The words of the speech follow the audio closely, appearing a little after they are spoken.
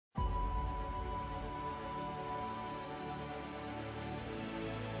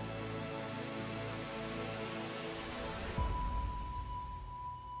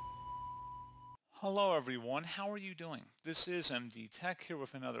Hello everyone, how are you doing? This is MD Tech here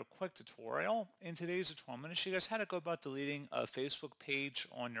with another quick tutorial. In today's tutorial, I'm going to show you guys how to go about deleting a Facebook page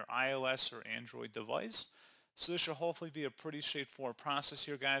on your iOS or Android device. So this should hopefully be a pretty straightforward process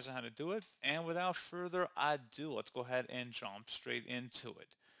here, guys, on how to do it. And without further ado, let's go ahead and jump straight into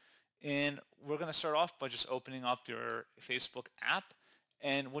it. And we're going to start off by just opening up your Facebook app.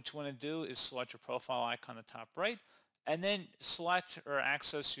 And what you want to do is select your profile icon on the top right, and then select or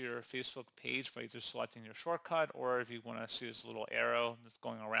access your Facebook page by either selecting your shortcut, or if you want to see this little arrow that's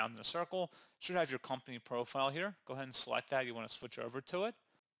going around in a circle, should have your company profile here. Go ahead and select that. You want to switch over to it.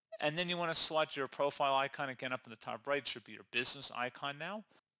 And then you want to select your profile icon again up in the top right. It should be your business icon now.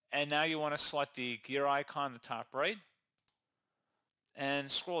 And now you want to select the gear icon in the top right and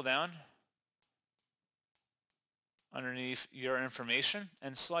scroll down underneath your information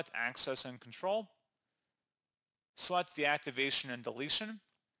and select access and control. Select deactivation and deletion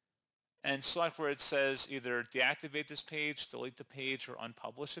and select where it says either deactivate this page, delete the page, or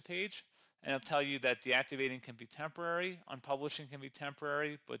unpublish the page. And it'll tell you that deactivating can be temporary, unpublishing can be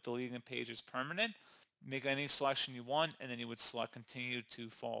temporary, but deleting a page is permanent. Make any selection you want, and then you would select continue to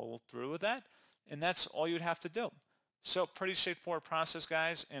follow through with that. And that's all you'd have to do. So pretty straightforward process,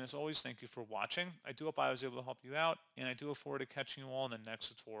 guys. And as always, thank you for watching. I do hope I was able to help you out, and I do look forward to catching you all in the next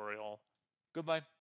tutorial. Goodbye.